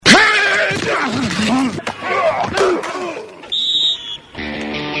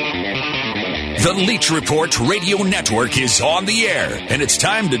Leach Report Radio Network is on the air, and it's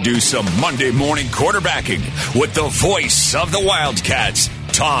time to do some Monday morning quarterbacking with the voice of the Wildcats,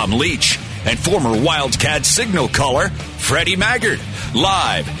 Tom Leach, and former Wildcat signal caller, Freddie Maggard,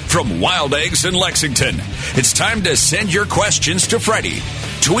 live from Wild Eggs in Lexington. It's time to send your questions to Freddie.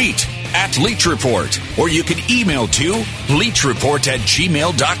 Tweet at Leach Report, or you can email to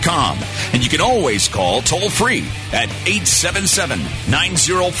leachreport@gmail.com. And you can always call toll-free at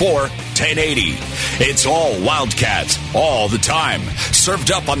 877-904-1080. It's all Wildcats, all the time.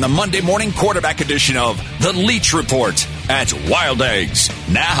 Served up on the Monday morning quarterback edition of the Leach Report at Wild Eggs.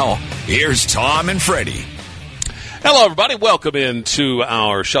 Now, here's Tom and Freddie. Hello, everybody. Welcome into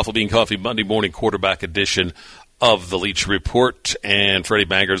our Shuffle Bean Coffee Monday morning quarterback edition of the Leach Report, and Freddie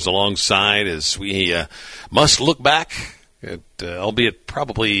Maggard's alongside as we must look back at, albeit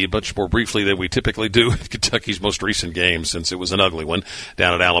probably much more briefly than we typically do, at Kentucky's most recent game, since it was an ugly one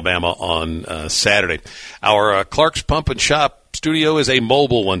down at Alabama on Saturday. Our Clark's Pump and Shop studio is a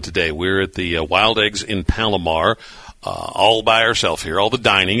mobile one today. We're at the Wild Eggs in Palomar. All by ourselves here. All the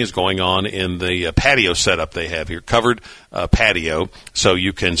dining is going on in the patio setup they have here, covered patio, so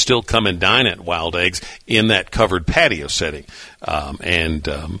you can still come and dine at Wild Eggs in that covered patio setting.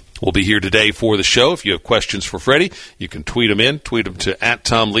 We'll be here today for the show. If you have questions for Freddie, you can tweet them to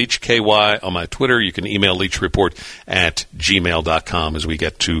 @TomLeach, KY on my Twitter. You can email leachreport@gmail.com as we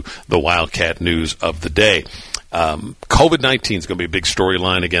get to the Wildcat news of the day. COVID-19 is going to be a big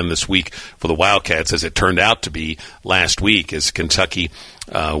storyline again this week for the Wildcats, as it turned out to be last week, as Kentucky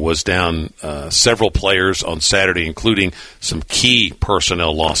was down several players on Saturday, including some key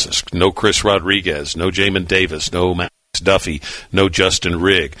personnel losses. No Chris Rodriguez, no Jamin Davis, no Max Duffy, no Justin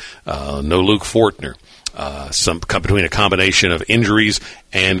Rigg, no Luke Fortner. Between a combination of injuries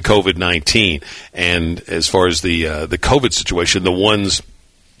and COVID-19. And as far as the COVID situation, the ones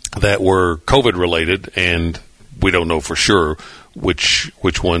that were COVID-related, and we don't know for sure which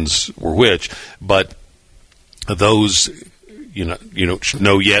ones were which, but those you don't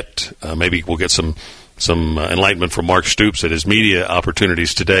know yet. Maybe we'll get some enlightenment from Mark Stoops at his media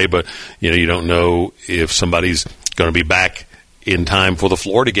opportunities today, but you don't know if somebody's going to be back in time for the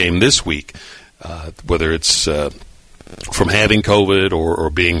Florida game this week, whether it's from having COVID or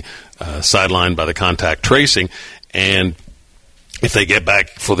being sidelined by the contact tracing. And if they get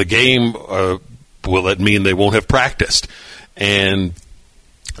back for the game, will that mean they won't have practiced? And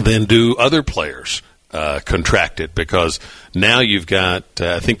then do other players contract it? Because now you've got,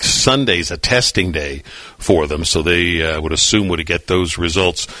 I think Sunday's a testing day for them, so they would assume would get those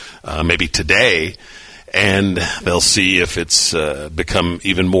results maybe today, and they'll see if it's become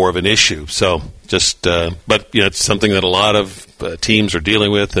even more of an issue. So but it's something that a lot of teams are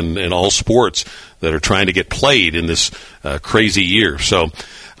dealing with in all sports that are trying to get played in this crazy year. So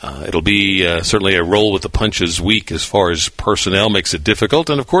it'll be certainly a roll with the punches week as far as personnel makes it difficult.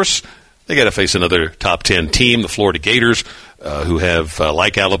 And, of course, they got to face another top 10 team, the Florida Gators, who have,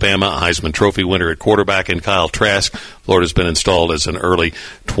 like Alabama, a Heisman Trophy winner at quarterback in Kyle Trask. Florida's been installed as an early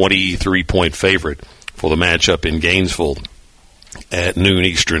 23-point favorite for the matchup in Gainesville at noon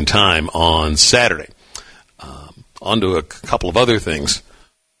Eastern time on Saturday. On to a couple of other things.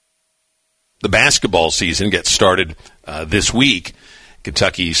 The basketball season gets started this week.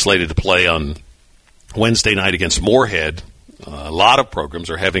 Kentucky slated to play on Wednesday night against Moorhead. A lot of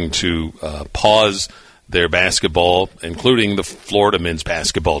programs are having to pause their basketball, including the Florida men's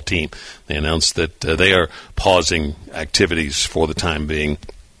basketball team. They announced that they are pausing activities for the time being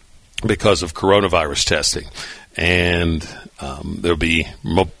because of coronavirus testing. And there'll be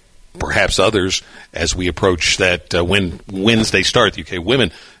perhaps others as we approach that Wednesday start. The UK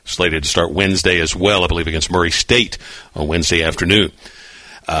women slated to start Wednesday as well, I believe, against Murray State on Wednesday afternoon.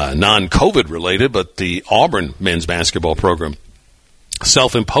 Non-COVID related, but the Auburn men's basketball program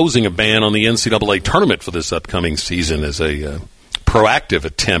self-imposing a ban on the NCAA tournament for this upcoming season as a proactive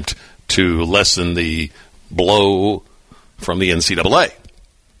attempt to lessen the blow from the NCAA.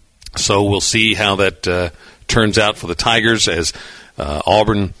 So we'll see how that turns out for the Tigers, as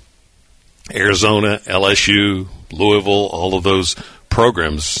Auburn, Arizona, LSU, Louisville, all of those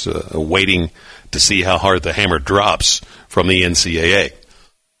programs waiting to see how hard the hammer drops from the NCAA.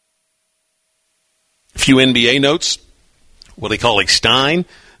 A few NBA notes. Willie Cauley-Stein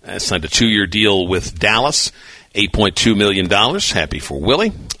signed a 2-year deal with Dallas, $8.2 million. Happy for Willie.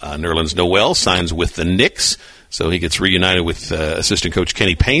 Nerlens Noel signs with the Knicks, so he gets reunited with assistant coach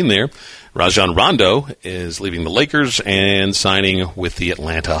Kenny Payne there. Rajon Rondo is leaving the Lakers and signing with the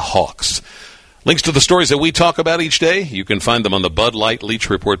Atlanta Hawks. Links to the stories that we talk about each day, you can find them on the Bud Light Leach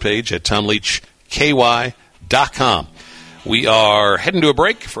Report page at TomLeachKY.com. We are heading to a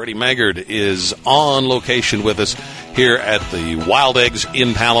break. Freddie Maggard is on location with us here at the Wild Eggs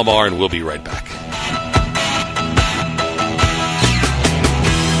in Palomar, and we'll be right back.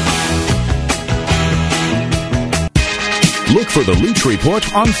 Look for the Leach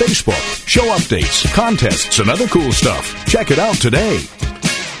Report on Facebook. Show updates, contests, and other cool stuff. Check it out today.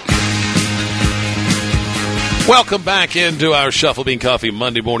 Welcome back into our Shuffle Bean Coffee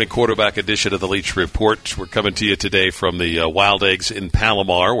Monday morning quarterback edition of the Leach Report. We're coming to you today from the Wild Eggs in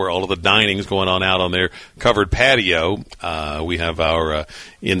Palomar, where all of the dining is going on out on their covered patio. We have our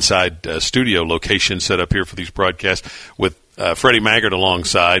inside studio location set up here for these broadcasts with Freddie Maggard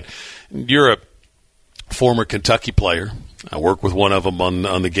alongside. You're a former Kentucky player. I work with one of them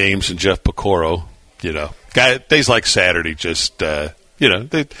on the games, and Jeff Pecoro. You know, days like Saturday just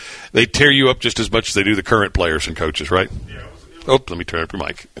they tear you up just as much as they do the current players and coaches, right? Yeah. Let me turn up your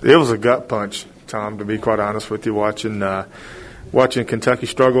mic. It was a gut punch, Tom, to be quite honest with you, watching Kentucky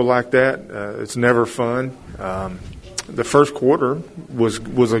struggle like that. It's never fun. The first quarter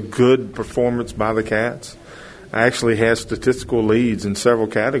was a good performance by the Cats. I actually had statistical leads in several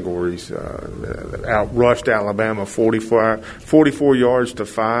categories. Outrushed Alabama 44 yards to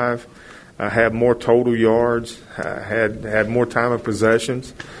 5. Had more total yards, had more time of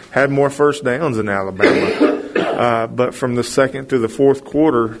possessions, had more first downs than Alabama. But from the second to the fourth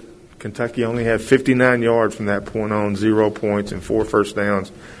quarter, Kentucky only had 59 yards from that point on, 0 points and 4 first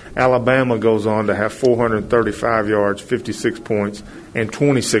downs. Alabama goes on to have 435 yards, 56 points, and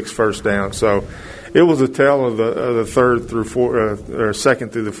 26 first downs. So it was a tale of the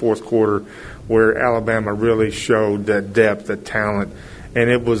second through the fourth quarter where Alabama really showed that depth, that talent. And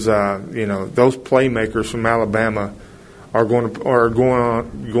it was, those playmakers from Alabama are going to go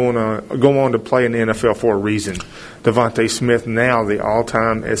on to play in the NFL for a reason. Devontae Smith, now the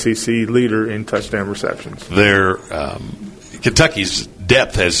all-time SEC leader in touchdown receptions. Kentucky's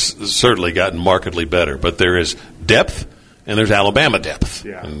depth has certainly gotten markedly better, but there is depth and there's Alabama depth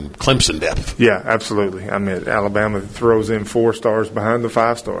and Clemson depth. Yeah, absolutely. I mean, Alabama throws in 4 stars behind the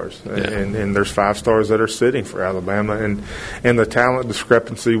 5 stars, and there's 5 stars that are sitting for Alabama, and the talent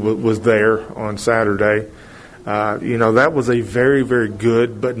discrepancy was there on Saturday. That was a very, very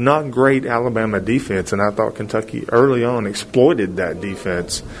good but not great Alabama defense, and I thought Kentucky early on exploited that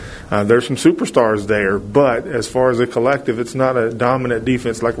defense. There's some superstars there, but as far as a collective, it's not a dominant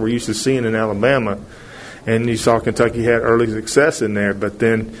defense like we're used to seeing in Alabama. And you saw Kentucky had early success in there. But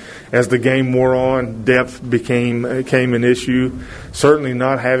then as the game wore on, depth became an issue. Certainly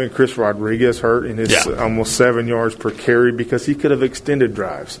not having Chris Rodriguez hurt in his almost 7 yards per carry, because he could have extended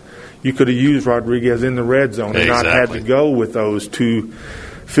drives. You could have used Rodriguez in the red zone and not had to go with those 2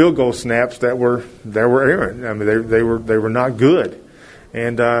 field goal snaps that were errant. I mean, they were not good.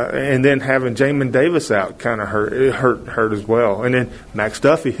 And then having Jamin Davis out kind of hurt as well. And then Max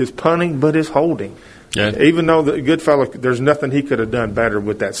Duffy, his punting but his holding. Yeah. Even though the good fellow, there's nothing he could have done better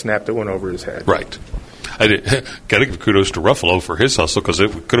with that snap that went over his head. Right. Got to give kudos to Ruffalo for his hustle, because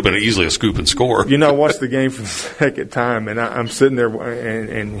it could have been easily a scoop and score. I watched the game for the second time, and I'm sitting there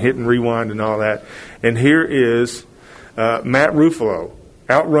and hitting rewind and all that. And here is Matt Ruffalo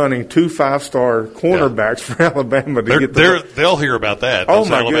outrunning 2 5-star cornerbacks for Alabama to get the they'll hear about that. Oh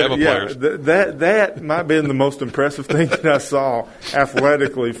my goodness! That might have been the most impressive thing that I saw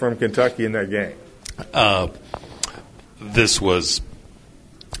athletically from Kentucky in that game. This was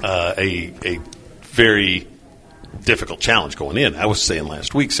a very difficult challenge going in. I was saying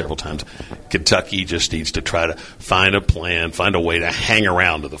last week several times, Kentucky just needs to try to find a plan, find a way to hang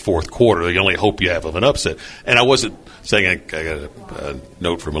around to the fourth quarter. The only hope you have of an upset. And I wasn't saying I got a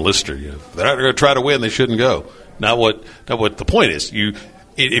note from a listener. They're not going to try to win. They shouldn't go. Not what the point is.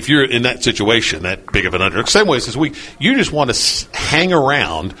 If you're in that situation, that big of an underdog, same way as this week, you just want to hang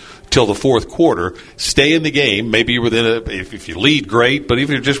around till the fourth quarter, stay in the game. Maybe you're within if you lead, great, but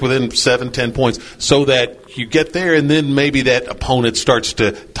even if you're just within 7-10 points, so that you get there, and then maybe that opponent starts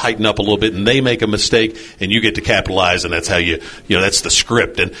to tighten up a little bit, and they make a mistake, and you get to capitalize, and that's how that's the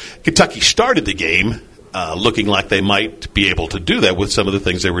script. And Kentucky started the game looking like they might be able to do that with some of the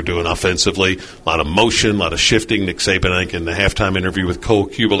things they were doing offensively. A lot of motion, a lot of shifting. Nick Saban, I think, in the halftime interview with Cole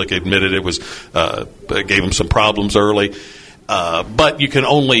Kubelik admitted it was gave him some problems early. But you can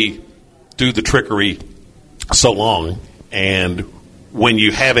only do the trickery so long. And when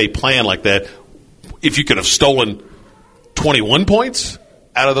you have a plan like that, if you could have stolen 21 points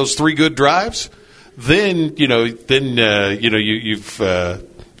out of those 3 good drives, then you've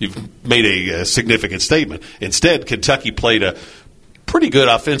made a significant statement. Instead, Kentucky played a pretty good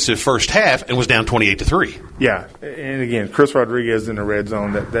offensive first half and was down 28-3. Yeah, and again, Chris Rodriguez in the red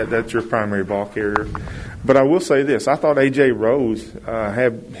zone, that's your primary ball carrier. But I will say this. I thought A.J. Rose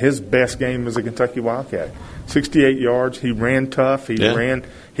had his best game as a Kentucky Wildcat. 68 yards. He ran tough. He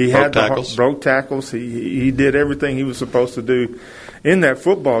broke tackles. He did everything he was supposed to do in that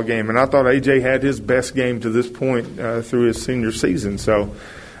football game. And I thought A.J. had his best game to this point through his senior season. So,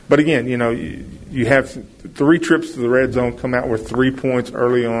 but again, you have 3 trips to the red zone, come out with 3 points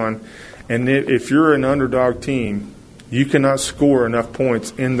early on. And if you're an underdog team, you cannot score enough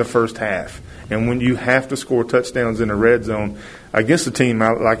points in the first half. And when you have to score touchdowns in the red zone against a team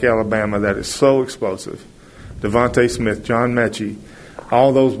like Alabama that is so explosive, Devontae Smith, John Mechie,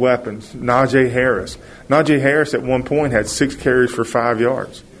 all those weapons, Najee Harris. Najee Harris at one point had 6 carries for 5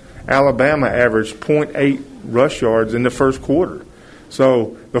 yards. Alabama averaged 0.8 rush yards in the first quarter.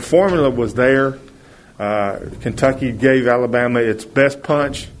 So the formula was there. Kentucky gave Alabama its best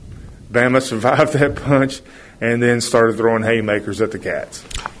punch. Bama survived that punch and then started throwing haymakers at the Cats.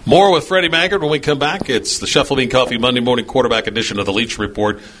 More with Freddie Maggard when we come back. It's the Shuffle Bean Coffee Monday morning quarterback edition of the Leach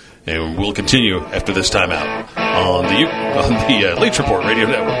Report, and we'll continue after this timeout on the Leach Report Radio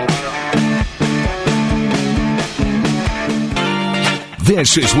Network.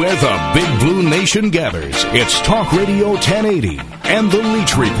 This is where the Big Blue Nation gathers. It's Talk Radio 1080 and the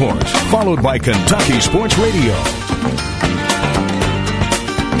Leach Report, followed by Kentucky Sports Radio.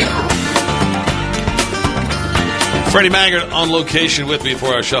 Freddie Maggard on location with me for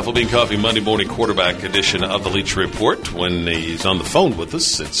our Shuffle Bean Coffee Monday morning quarterback edition of the Leach Report. When he's on the phone with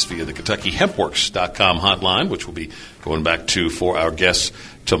us, it's via the KentuckyHempWorks.com hotline, which we'll be going back to for our guests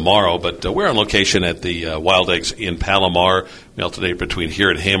tomorrow. But we're on location at the Wild Eggs in Palomar. We alternate between here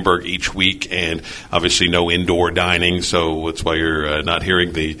and Hamburg each week, and obviously no indoor dining, so that's why you're not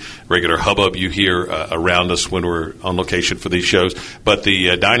hearing the regular hubbub you hear around us when we're on location for these shows. But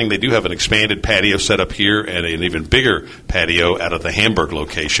the dining, they do have an expanded patio set up here and an even bigger patio out of the Hamburg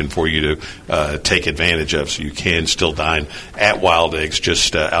location for you to take advantage of, so you can still dine at Wild Eggs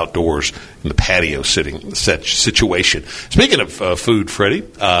just outdoors in the patio situation. Speaking of food, Freddie,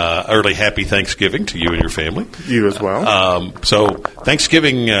 early happy Thanksgiving to you and your family. You as well. So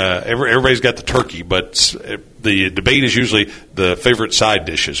Thanksgiving, everybody's got the turkey, but the debate is usually the favorite side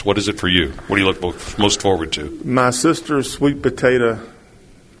dishes. What is it for you? What do you look most forward to? My sister's sweet potato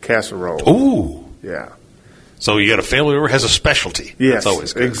casserole. Ooh. Yeah. So you got a family member has a specialty. Yes, that's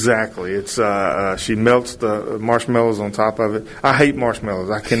always good. Exactly. It's she melts the marshmallows on top of it. I hate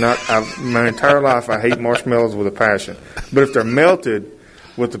marshmallows. I cannot. My entire life, I hate marshmallows with a passion. But if they're melted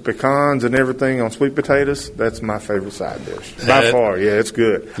with the pecans and everything on sweet potatoes, that's my favorite side dish by far. Yeah, it's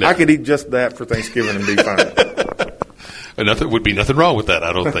good. No. I could eat just that for Thanksgiving and be fine. Nothing wrong with that.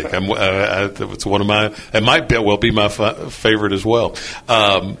 I don't think. It's one of my. It might well be my favorite as well.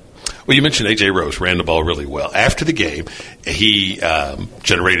 Well, you mentioned A.J. Rose ran the ball really well. After the game, he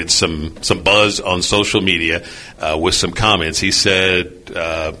generated some buzz on social media with some comments. He said,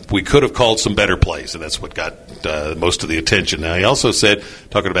 we could have called some better plays, and that's what got most of the attention. Now, he also said,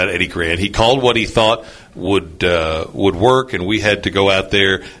 talking about Eddie Grant, he called what he thought would work, and we had to go out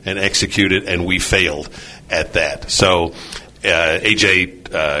there and execute it, and we failed at that. So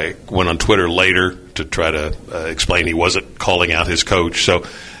A.J. went on Twitter later to try to explain he wasn't calling out his coach. So,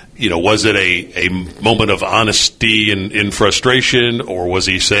 was it a moment of honesty and frustration, or was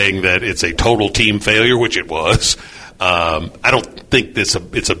he saying that it's a total team failure, which it was? I don't think it's a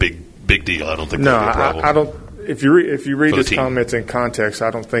big deal. I don't think that'd be a problem. I don't. If you read his comments in context, I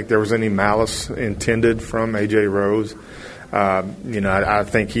don't think there was any malice intended from A.J. Rose. I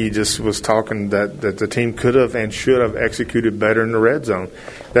think he just was talking that the team could have and should have executed better in the red zone.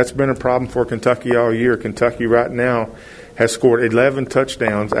 That's been a problem for Kentucky all year. Kentucky right now has scored 11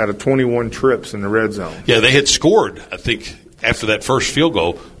 touchdowns out of 21 trips in the red zone. Yeah, they had scored, I think, after that first field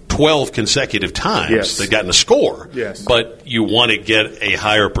goal, 12 consecutive times. Yes. They'd gotten a score. Yes. But you want to get a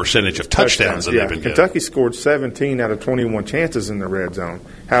higher percentage of touchdowns than they've been getting. Kentucky scored 17 out of 21 chances in the red zone.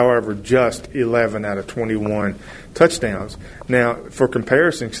 However, just 11 out of 21 touchdowns. Now, for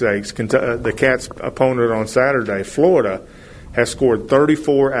comparison's sakes, the Cats' opponent on Saturday, Florida, has scored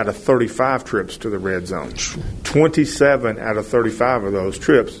 34 out of 35 trips to the red zone. 27 out of 35 of those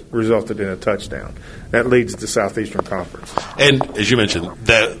trips resulted in a touchdown. That leads the Southeastern Conference. And as you mentioned,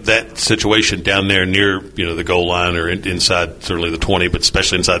 that situation down there near the goal line or inside certainly the 20, but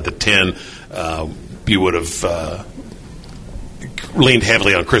especially inside the 10, you would have leaned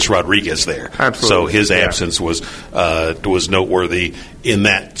heavily on Chris Rodriguez there. Absolutely. So his absence was noteworthy in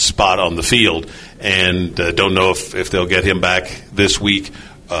that spot on the field. And don't know if they'll get him back this week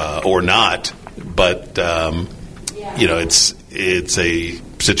or not. But it's a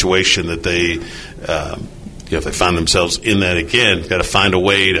situation that they, if they find themselves in that again, got to find a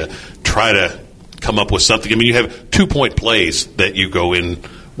way to try to come up with something. I mean, you have 2-point plays that you go in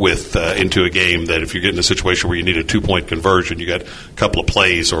with into a game that if you're getting a situation where you need a 2-point conversion, you got a couple of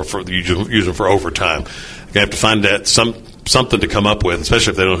plays, or you use them for overtime. You have to find that something to come up with,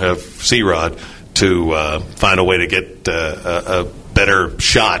 especially if they don't have C-Rod, to find a way to get a better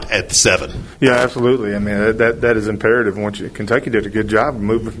shot at the 7. Yeah, absolutely. I mean, that is imperative. Kentucky did a good job of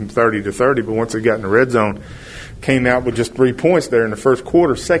moving from 30 to 30, but once they got in the red zone, came out with just 3 points there in the first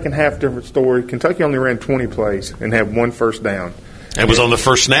quarter. Second half, different story. Kentucky only ran 20 plays and had 1 first down. It was on the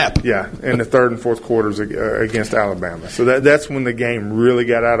first snap. Yeah, in the third and fourth quarters against Alabama. So that's when the game really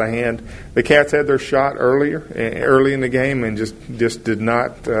got out of hand. The Cats had their shot early in the game, and just did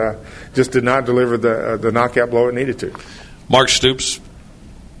not deliver the knockout blow it needed to. Mark Stoops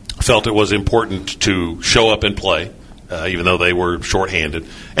felt it was important to show up and play, even though they were shorthanded,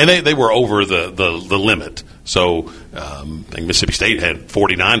 and they were over the limit. So I think Mississippi State had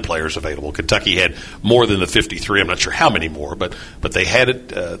 49 players available. Kentucky had more than the 53. I'm not sure how many more, but they had it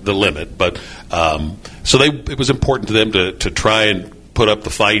the limit. But so it was important to them to try and put up the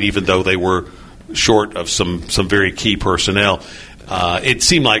fight, even though they were short of some very key personnel. It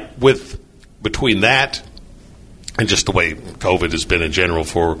seemed like between that and just the way COVID has been in general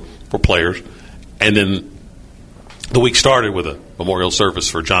for players, and then the week started with a memorial service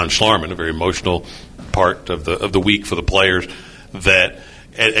for John Schlarman, a very emotional part of the week for the players, that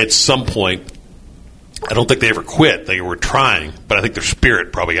at some point, I don't think they ever quit. They were trying, but I think their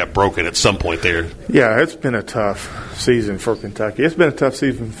spirit probably got broken at some point there. Yeah, it's been a tough season for Kentucky. It's been a tough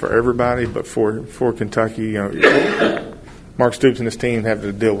season for everybody, but for Kentucky, Mark Stoops and his team have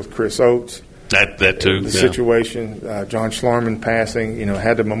to deal with Chris Oates. That too. The situation, John Schlarman passing,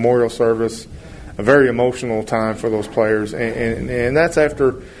 had the memorial service, a very emotional time for those players, and that's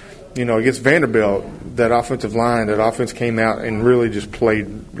after, against Vanderbilt, that offensive line, that offense came out and really just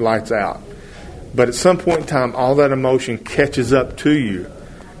played lights out. But at some point in time, all that emotion catches up to you,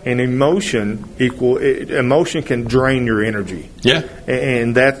 and emotion can drain your energy. Yeah,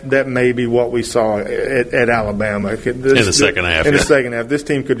 and that may be what we saw at Alabama in the second half. In the second half, this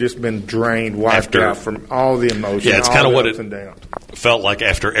team could have just been drained, wiped out from all the emotion. Yeah, it's kind of what it downs. Felt like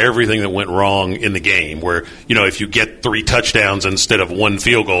after everything that went wrong in the game, where if you get 3 touchdowns instead of 1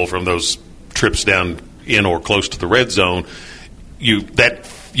 field goal from those trips down in or close to the red zone,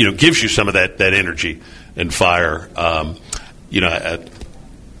 gives you some of that energy and fire.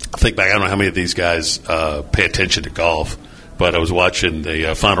 I think back, I don't know how many of these guys pay attention to golf, but I was watching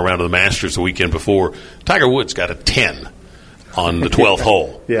the final round of the Masters the weekend before. Tiger Woods got a 10 on the 12th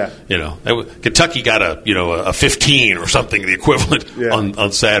hole. Yeah. Kentucky got a 15 or something, the equivalent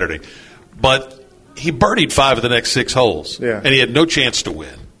on Saturday. But he birdied 5 of the next 6 holes. Yeah. And he had no chance to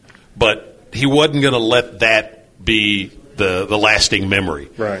win. But he wasn't going to let that be the lasting memory.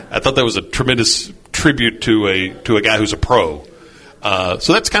 Right. I thought that was a tremendous tribute to a guy who's a pro.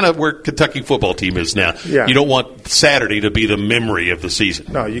 So that's kind of where Kentucky football team is now. Yeah. You don't want Saturday to be the memory of the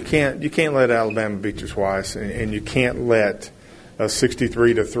season. No, you can't let Alabama beat you twice, and you can't let a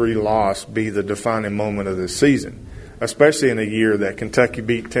 63-3 loss be the defining moment of this season, especially in a year that Kentucky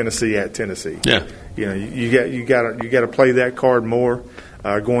beat Tennessee at Tennessee. Yeah. You got to play that card more.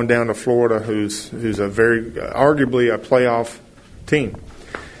 Going down to Florida, who's a very arguably a playoff team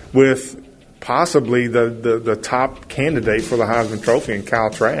with possibly the top candidate for the Heisman Trophy in Kyle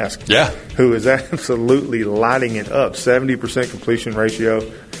Trask, who is absolutely lighting it up. 70% completion ratio,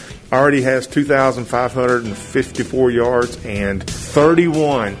 already has 2,554 yards and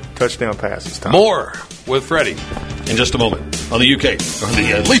 31 touchdown passes. Tom. More with Freddie in just a moment on the UK, or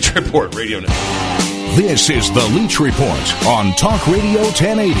the Leach Report Radio Network. This is the Leach Report on Talk Radio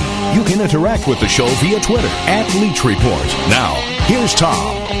 1080. You can interact with the show via Twitter @Leach Report. Now, here's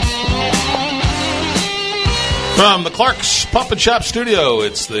Tom. From the Clark's Pump and Shop Studio,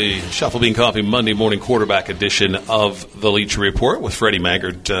 it's the Shuffle Bean Coffee Monday morning quarterback edition of the Leach Report with Freddie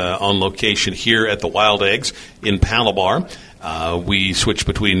Maggard on location here at the Wild Eggs in Palomar. We switch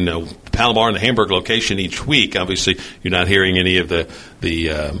between Palomar and the Hamburg location each week. Obviously, you're not hearing any of the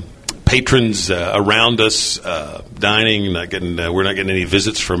patrons around us dining. We're not getting any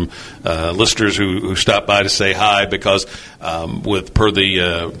visits from listeners who stop by to say hi because, per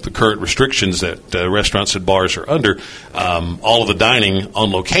the current restrictions that restaurants and bars are under, all of the dining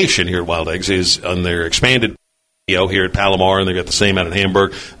on location here at Wild Eggs is on their expanded here at Palomar, and they've got the same out at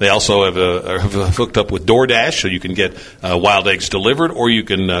Hamburg. They also have hooked up with DoorDash, so you can get wild eggs delivered, or you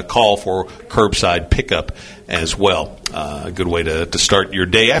can call for curbside pickup as well. A good way to start your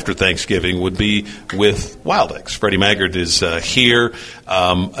day after Thanksgiving would be with wild eggs. Freddie Maggard is here.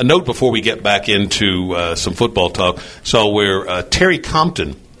 A note before we get back into some football talk. So where Terry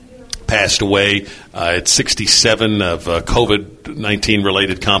Compton passed away at 67 of COVID-19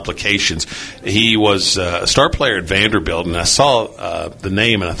 related complications. He was a star player at Vanderbilt, and I saw the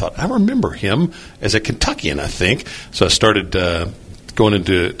name, and I thought, I remember him as a Kentuckian, I think. So I started going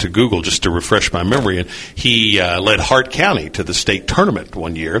into Google just to refresh my memory, and he led Hart County to the state tournament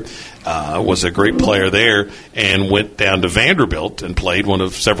one year, was a great player there, and went down to Vanderbilt and played, one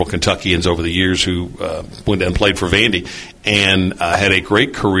of several Kentuckians over the years who went down and played for Vandy, and had a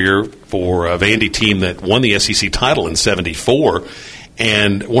great career for a Vandy team that won the SEC title in '74.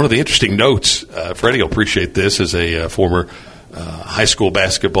 And one of the interesting notes, Freddie will appreciate this, as a former high school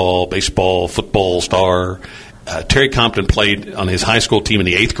basketball, baseball, football star. Terry Compton played on his high school team in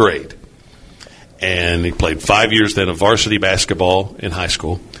the 8th grade, and he played 5 years then of varsity basketball in high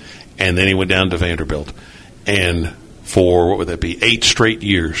school, and then he went down to Vanderbilt, and for, what would that be, 8 straight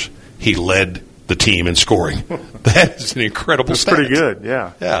years, he led the team in scoring. That is an incredible stat. That's pretty good,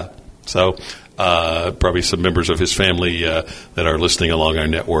 yeah. Yeah. So probably some members of his family that are listening along our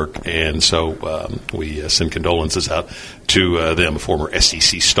network, and so we send condolences out to them, a former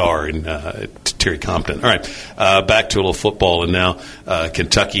SEC star in Terry Compton. All right, back to a little football, and now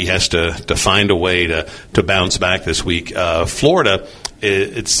Kentucky has to find a way to bounce back this week. Florida,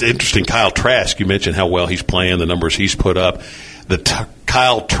 it's interesting. Kyle Trask, you mentioned how well he's playing, the numbers he's put up. The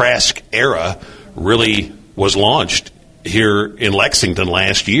Kyle Trask era really was launched here in Lexington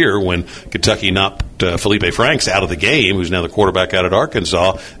last year when Kentucky knocked Felipe Franks out of the game, who's now the quarterback out at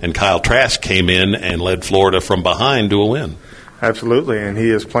Arkansas, and Kyle Trask came in and led Florida from behind to a win. Absolutely, and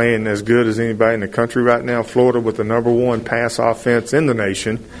he is playing as good as anybody in the country right now. Florida with the number 1 pass offense in the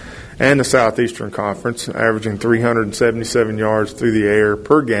nation and the Southeastern Conference, averaging 377 yards through the air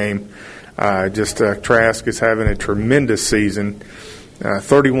per game. Trask is having a tremendous season.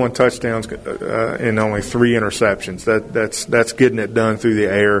 31 touchdowns and only 3 interceptions. That's getting it done through the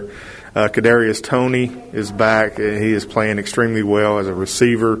air. Kadarius Toney is back. He is playing extremely well as a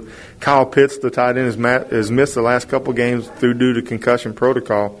receiver. Kyle Pitts, the tight end, has missed the last couple games due to concussion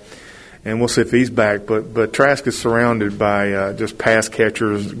protocol, and we'll see if he's back. But Trask is surrounded by just pass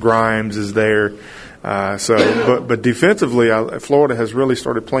catchers. Grimes is there. But defensively, Florida has really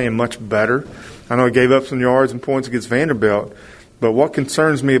started playing much better. I know he gave up some yards and points against Vanderbilt, but what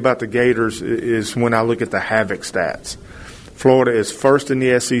concerns me about the Gators is when I look at the havoc stats. Florida is first in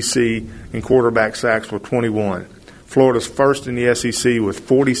the SEC in quarterback sacks with 21. Florida's first in the SEC with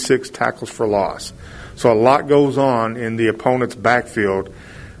 46 tackles for loss. So a lot goes on in the opponent's backfield.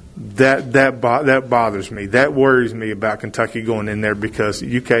 That bothers me. That worries me about Kentucky going in there, because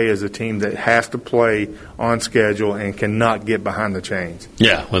UK is a team that has to play on schedule and cannot get behind the chains.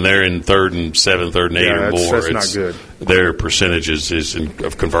 Yeah, when they're in 3rd and 7, 3rd and 8 or more, that's not good. Their percentages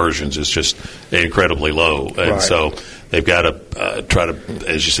of conversions is just incredibly low, and right. So they've got to try to,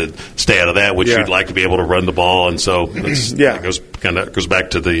 as you said, stay out of that. Which you'd like to be able to run the ball, and so it goes back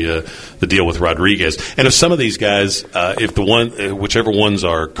to the deal with Rodriguez. And if some of these guys, whichever ones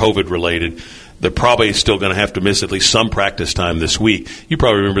are COVID related, they're probably still going to have to miss at least some practice time this week. You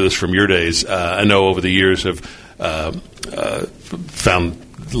probably remember this from your days. I know over the years have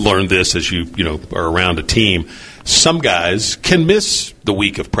learned this as you are around a team. Some guys can miss the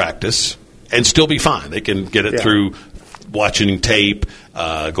week of practice and still be fine. They can get it through watching tape,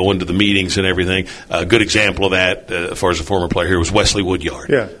 going to the meetings and everything. A good example of that, as far as a former player here, was Wesley Woodyard.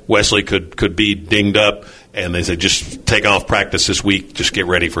 Yeah. Wesley could be dinged up, and they said, just take off practice this week, just get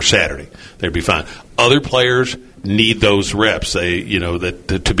ready for Saturday. They'd be fine. Other players need those reps,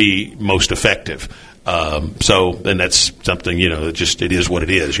 to be most effective. Then that's something, it is what it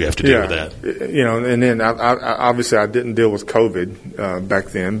is. You have to deal with that. And then obviously I didn't deal with COVID back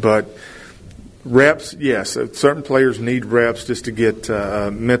then, but reps, yes. Certain players need reps just to get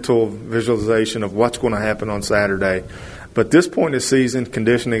mental visualization of what's going to happen on Saturday. But at this point in the season,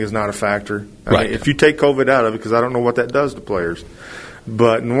 conditioning is not a factor. I mean, if you take COVID out of it, because I don't know what that does to players,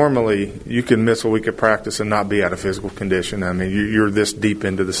 but normally you can miss a week of practice and not be out of physical condition. I mean, you're this deep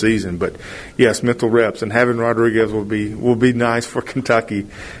into the season. But yes, mental reps, and having Rodriguez will be nice for Kentucky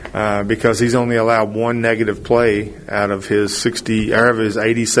because he's only allowed 1 negative play out of his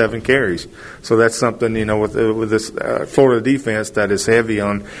 87 carries. So that's something, with this Florida defense that is heavy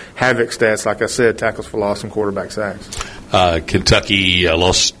on havoc stats. Like I said, tackles for loss and quarterback sacks. Kentucky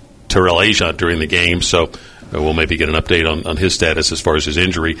lost Terrell Agent during the game, so we'll maybe get an update on his status as far as his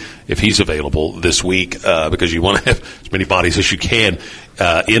injury, if he's available this week, because you want to have as many bodies as you can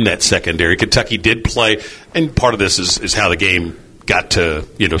in that secondary. Kentucky did play, and part of this is how the game got to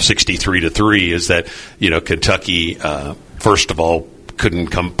 63-3. Is that Kentucky first of all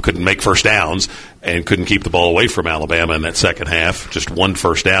couldn't make first downs and couldn't keep the ball away from Alabama in that second half. Just one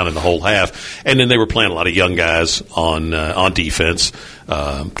first down in the whole half, and then they were playing a lot of young guys on defense.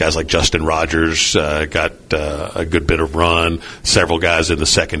 Guys like Justin Rogers got a good bit of run. Several guys in the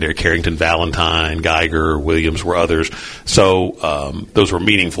secondary: Carrington, Valentine, Geiger, Williams were others. So those were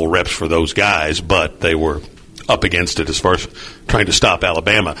meaningful reps for those guys, but they were up against it as far as trying to stop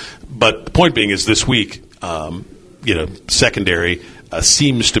Alabama. But the point being is this week, secondary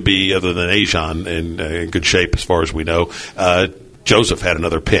seems to be, other than Ajon, in good shape as far as we know. Joseph had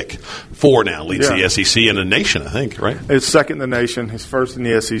another pick. 4 now, leads the SEC and the nation, I think, right? It's second in the nation. He's first in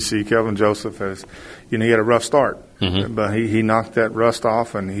the SEC. Kelvin Joseph has, he had a rough start, but he knocked that rust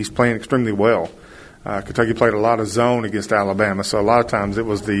off, and he's playing extremely well. Kentucky played a lot of zone against Alabama, so a lot of times it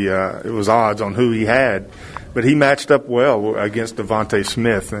was odds on who he had. But he matched up well against Devontae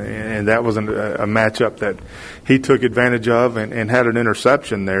Smith, and that was a matchup that he took advantage of and had an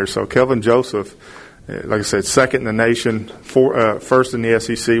interception there. So Kelvin Joseph, like I said, second in the nation, first in the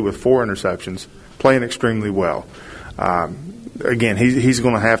SEC with 4 interceptions, playing extremely well. Again, he's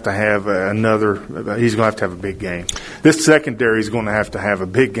going to have he's going to have a big game. This secondary is going to have a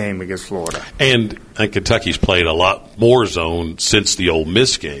big game against Florida. And Kentucky's played a lot more zone since the Ole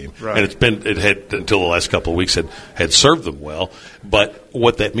Miss game. Right. And it had until the last couple of weeks had served them well. But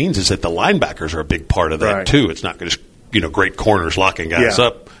what that means is that the linebackers are a big part of that too. It's not just great corners locking guys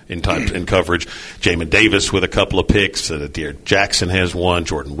up in coverage. Jamin Davis with a couple of picks. Dear Jackson has one.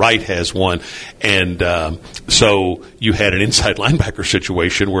 Jordan Wright has one. And so you had an inside linebacker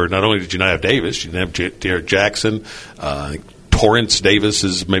situation where not only did you not have Davis, you didn't have Dear Jackson. Torrance Davis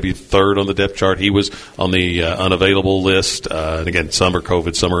is maybe third on the depth chart. He was on the unavailable list. And again, some are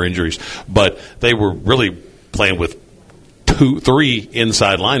COVID, some are injuries. But they were really playing with 3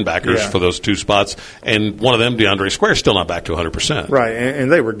 inside linebackers for those 2 spots, and one of them, DeAndre Square, still not back to 100%. Right,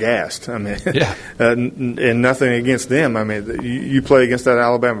 and they were gassed. I mean, and nothing against them. I mean, you play against that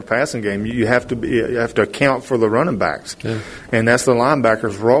Alabama passing game, you have to account for the running backs, and that's the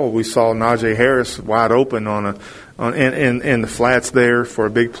linebackers' role. We saw Najee Harris wide open in the flats there for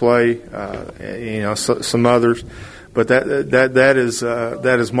a big play. Some others, but that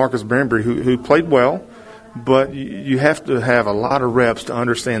is Marcus Bembry who played well. But you have to have a lot of reps to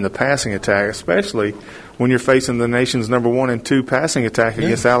understand the passing attack, especially when you're facing the nation's number 1 and 2 passing attack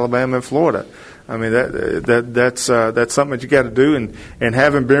against Alabama and Florida. I mean, that's something that you got to do, and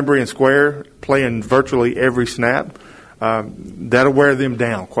having Bembry and Square playing virtually every snap, that'll wear them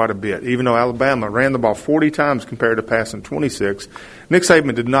down quite a bit. Even though Alabama ran the ball 40 times compared to passing 26, Nick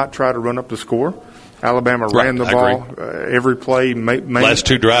Saban did not try to run up the score. Alabama ran the ball every play. Last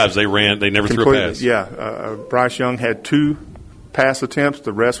 2 drives they ran. They never threw a pass. Yeah, Bryce Young had 2 pass attempts.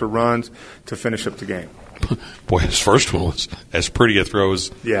 The rest were runs to finish up the game. Boy, his first one was as pretty a throw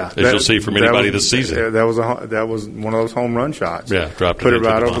as you'll see from anybody this season. That was one of those home run shots. Yeah, dropped it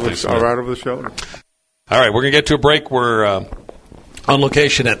right over the shoulder. All right, we're going to get to a break. We're on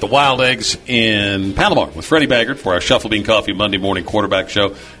location at the Wild Eggs in Palomar with Freddie Maggard for our Shuffle Bean Coffee Monday morning quarterback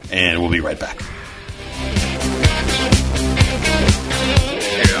show, and we'll be right back.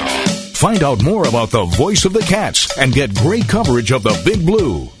 Find out more about the voice of the Cats and get great coverage of the Big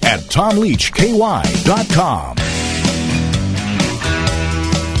Blue at TomLeachKY.com.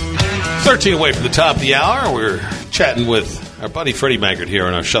 13 away from the top of the hour. We're chatting with our buddy Freddie Maggard here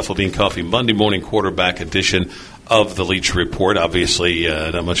on our Shuffle Bean Coffee Monday morning quarterback edition of the Leach Report. Obviously,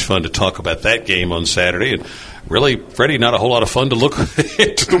 not much fun to talk about that game on Saturday. And really, Freddie, not a whole lot of fun to look at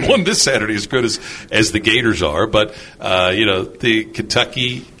the one this Saturday, as good as the Gators are. But, the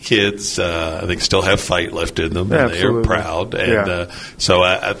Kentucky kids, I think, still have fight left in them. And they are proud. And so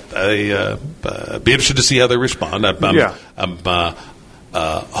I'd be interested to see how they respond. I'm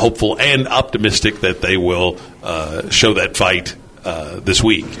hopeful and optimistic that they will show that fight this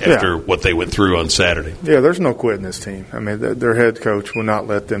week after what they went through on Saturday. Yeah, there's no quitting this team. I mean, their head coach will not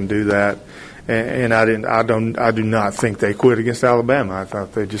let them do that. And I do not think they quit against Alabama. I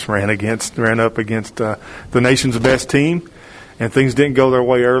thought they just ran up against the nation's best team, and things didn't go their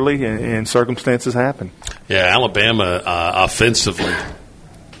way early, and circumstances happen. Yeah, Alabama offensively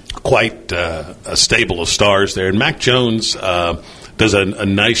quite a stable of stars there, and Mac Jones does a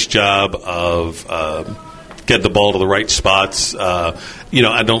nice job of getting the ball to the right spots.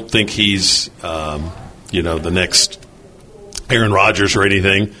 I don't think he's the next Aaron Rodgers or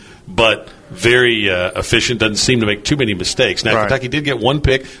anything, but very efficient, doesn't seem to make too many mistakes. Now, Right. Kentucky did get one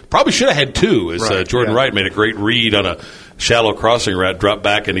pick. Probably should have had two, as Right, Jordan yeah. Wright made a great read on a shallow crossing route, dropped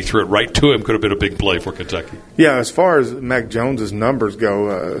back, and he threw it right to him. Could have been a big play for Kentucky. Yeah, as far as Mac Jones's numbers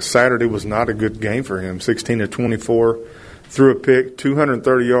go, Saturday was not a good game for him. 16 of 24, threw a pick,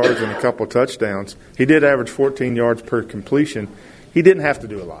 230 yards, and a couple touchdowns. He did average 14 yards per completion. He didn't have to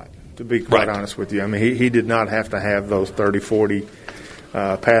do a lot, to be quite honest with you. I mean, he did not have to have those 30, 40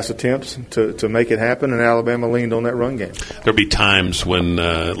 pass attempts to make it happen, and Alabama leaned on that run game. There'll be times when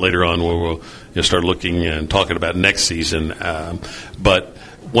later on where we'll start looking and talking about next season. But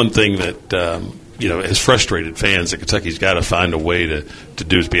one thing that has frustrated fans that Kentucky's got to find a way to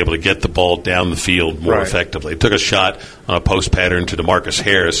do is be able to get the ball down the field more Right. effectively. It took a shot on a post pattern to DeMarcus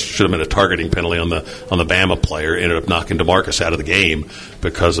Harris. Should have been a targeting penalty on the Bama player. Ended up knocking DeMarcus out of the game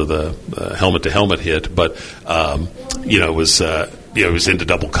because of the helmet to helmet hit. But it was into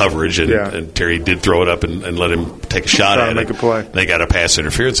double coverage, and Terry did throw it up and let him take a shot at it. Make a play. They got a pass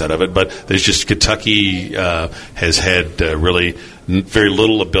interference out of it, but there's just Kentucky has had really very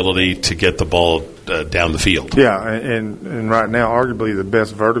little ability to get the ball down the field. Yeah, and right now, arguably the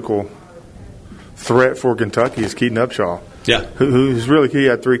best vertical threat for Kentucky is Keaton Upshaw. Yeah, who's really key. He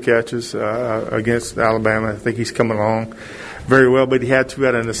had 3 catches against Alabama. I think he's coming along very well, but he had to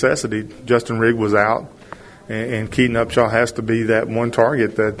out of necessity. Justin Rigg was out, and Keaton Upshaw has to be that one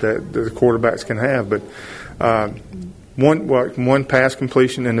target that the quarterbacks can have. But one pass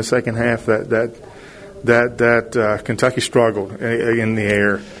completion in the second half that Kentucky struggled in the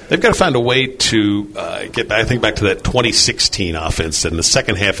air. They've got to find a way to get back. I think back to that 2016 offense in the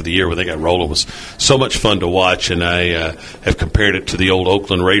second half of the year when they got rolling was so much fun to watch, and I have compared it to the old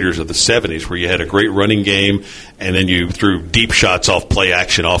Oakland Raiders of the 70s where you had a great running game and then you threw deep shots off play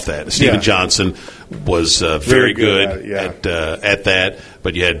action off that. Stephen Johnson was very good at that,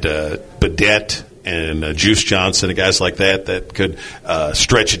 but you had Badette and Juice Johnson and guys like that could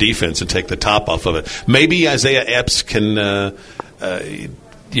stretch a defense and take the top off of it. Maybe Isaiah Epps can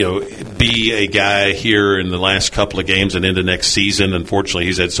be a guy here in the last couple of games and into next season. Unfortunately,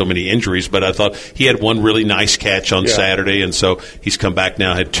 he's had so many injuries, but I thought he had one really nice catch on Saturday, and so he's come back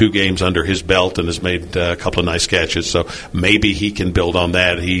now, had 2 games under his belt, and has made a couple of nice catches. So maybe he can build on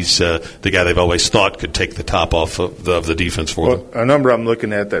that. He's the guy they've always thought could take the top off of the defense for them. A number I'm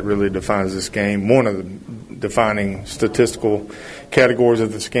looking at that really defines this game, one of the defining statistical categories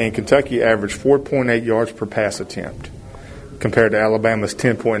of this game, Kentucky averaged 4.8 yards per pass attempt, compared to Alabama's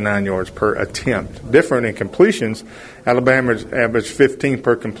 10.9 yards per attempt. Different in completions, Alabama averaged 15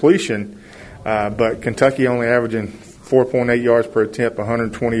 per completion, but Kentucky only averaging 4.8 yards per attempt,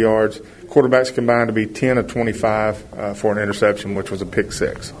 120 yards. Quarterbacks combined to be 10 of 25 for an interception, which was a pick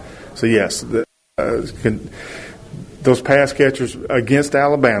 6. So, yes, those pass catchers against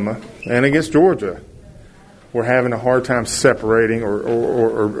Alabama and against Georgia were having a hard time separating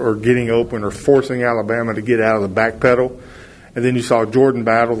or getting open or forcing Alabama to get out of the back pedal. And then you saw Jordan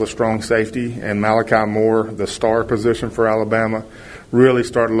Battle, the strong safety, and Malachi Moore, the star position for Alabama, really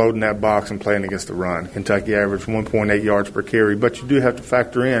start loading that box and playing against the run. Kentucky averaged 1.8 yards per carry, but you do have to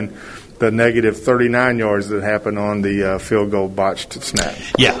factor in the negative 39 yards that happened on the field goal botched snap.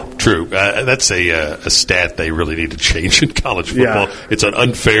 Yeah, true. That's a stat they really need to change in college football. Yeah. It's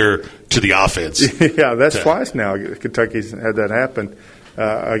unfair to the offense. Yeah, that's twice now Kentucky's had that happen.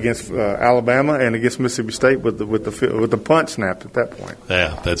 Against Alabama and against Mississippi State with the punt snap at that point.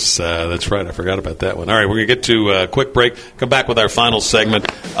 Yeah, that's right. I forgot about that one. All right, we're going to get to a quick break. Come back with our final segment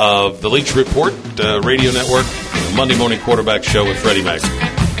of the Leach Report, Radio Network, Monday Morning Quarterback Show with Freddie Maggard.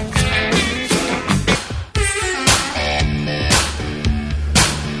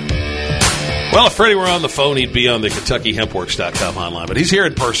 Well, if Freddie were on the phone, he'd be on the KentuckyHempWorks.com hotline. But he's here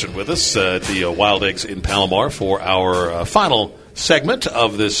in person with us at the Wild Eggs in Palomar for our final segment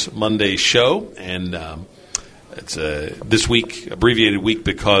of this Monday show. And it's this week, abbreviated week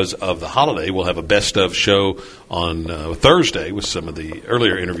because of the holiday. We'll have a best of show on Thursday with some of the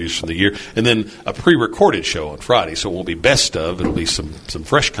earlier interviews from the year, and then a pre-recorded show on Friday. So it won't be best of. It'll be some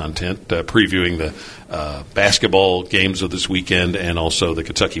fresh content previewing the basketball games of this weekend and also the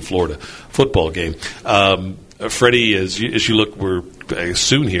Kentucky-Florida football game. Freddie, as you look, we're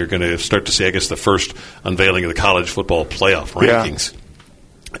soon here going to start to see, I guess, the first unveiling of the college football playoff rankings.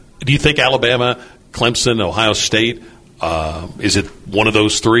 Yeah. Do you think Alabama, Clemson, Ohio State, is it one of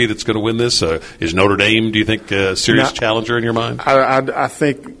those 3 that's going to win this? Is Notre Dame, do you think, a serious challenger in your mind? I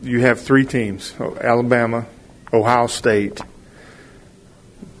think you have 3 teams, Alabama, Ohio State.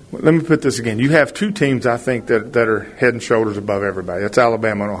 Let me put this again. You have 2 teams, I think, that are head and shoulders above everybody. That's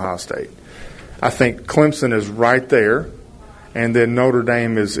Alabama and Ohio State. I think Clemson is right there, and then Notre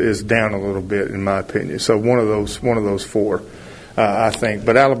Dame is down a little bit in my opinion. So one of those four, I think.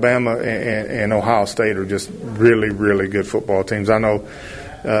 But Alabama and Ohio State are just really, really good football teams. I know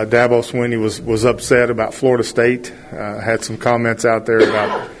Dabo Swinney was upset about Florida State. Had some comments out there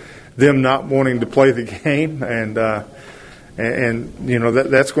about them not wanting to play the game, and you know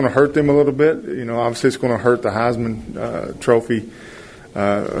that's going to hurt them a little bit. You know, obviously it's going to hurt the Heisman Trophy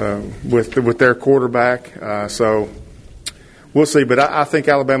with their quarterback. So we'll see. But I think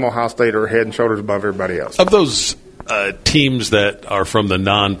Alabama, Ohio State are head and shoulders above everybody else. Of those teams that are from the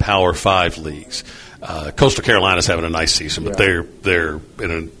non-Power 5 leagues, Coastal Carolina's having a nice season, but they're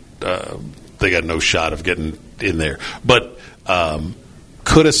in they got no shot of getting in there. But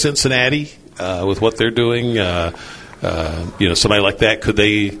could a Cincinnati, with what they're doing, somebody like that, could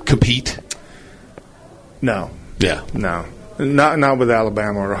they compete? No. Yeah. No. Not with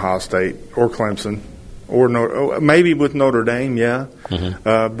Alabama or Ohio State or Clemson or maybe with Notre Dame, yeah.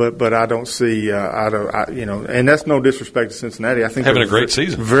 Mm-hmm. But I don't see and that's no disrespect to Cincinnati. I think having a great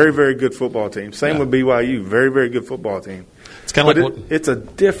season, very, very good football team. Same with BYU, very, very good football team. It's kind of like it's a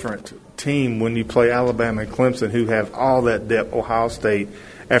different team when you play Alabama and Clemson, who have all that depth. Ohio State,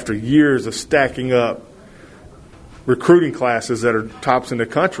 after years of stacking up recruiting classes that are tops in the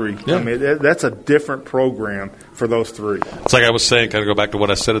country, I mean that's a different program for those three. It's like I was saying, kind of go back to what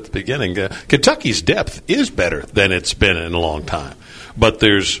I said at the beginning. Kentucky's depth is better than it's been in a long time, but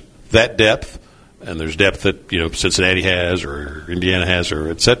there's that depth, and there's depth that Cincinnati has or Indiana has or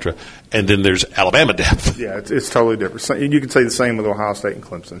et cetera, and then there's Alabama depth. Yeah, it's totally different. You could say the same with Ohio State and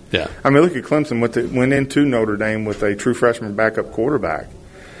Clemson. Yeah, I mean look at Clemson went into Notre Dame with a true freshman backup quarterback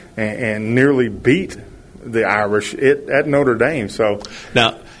and nearly beat the Irish at Notre Dame. So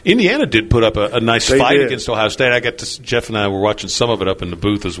now Indiana did put up a nice fight against Ohio State. Jeff and I were watching some of it up in the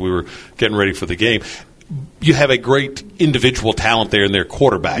booth as we were getting ready for the game. You have a great individual talent there in their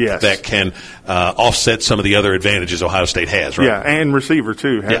quarterback that can offset some of the other advantages Ohio State has, right? Yeah, and receiver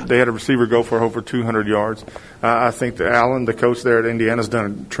too. They had a receiver go for over 200 yards. I think that Allen, the coach there at Indiana, has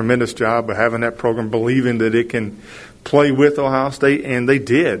done a tremendous job of having that program, believing that it can play with Ohio State, and they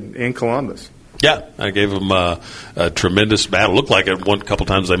did in Columbus. Yeah, I gave them a tremendous battle. Looked like at one couple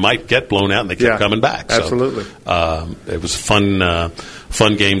times they might get blown out, and they kept coming back. Absolutely. So, it was a fun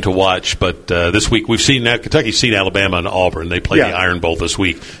game to watch. But this week we've seen Kentucky's seen Alabama and Auburn. They played the Iron Bowl this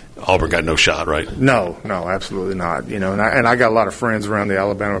week. Auburn got no shot, right? No, absolutely not. And I got a lot of friends around the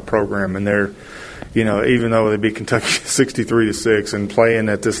Alabama program, and they're, even though they beat Kentucky 63-6 and playing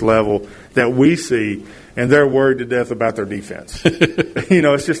at this level that we see, and they're worried to death about their defense.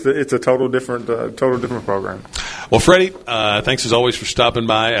 It's a total different program. Well, Freddie, thanks as always for stopping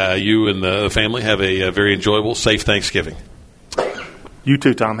by. You and the family have a very enjoyable, safe Thanksgiving. You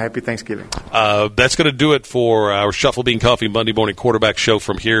too, Tom. Happy Thanksgiving. That's going to do it for our Shuffle Bean Coffee Monday morning quarterback show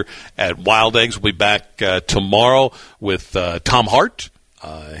from here at Wild Eggs. We'll be back tomorrow with Tom Hart.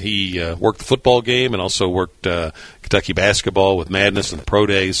 He worked the football game and also worked Kentucky basketball with Madness and the Pro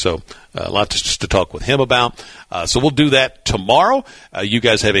Days, so a lot to talk with him about. So we'll do that tomorrow. You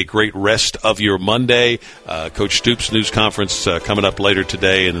guys have a great rest of your Monday. Coach Stoops' news conference coming up later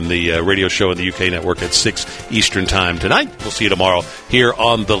today, and then the radio show on the UK network at 6 Eastern Time tonight. We'll see you tomorrow here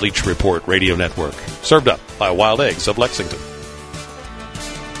on the Leach Report Radio Network. Served up by Wild Eggs of Lexington.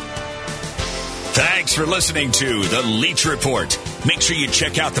 Thanks for listening to The Leach Report. Make sure you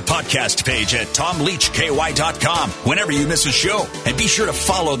check out the podcast page at TomLeachKY.com whenever you miss a show. And be sure to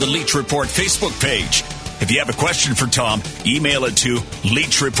follow The Leach Report Facebook page. If you have a question for Tom, email it to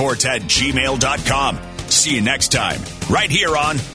leachreport@gmail.com. See you next time, right here on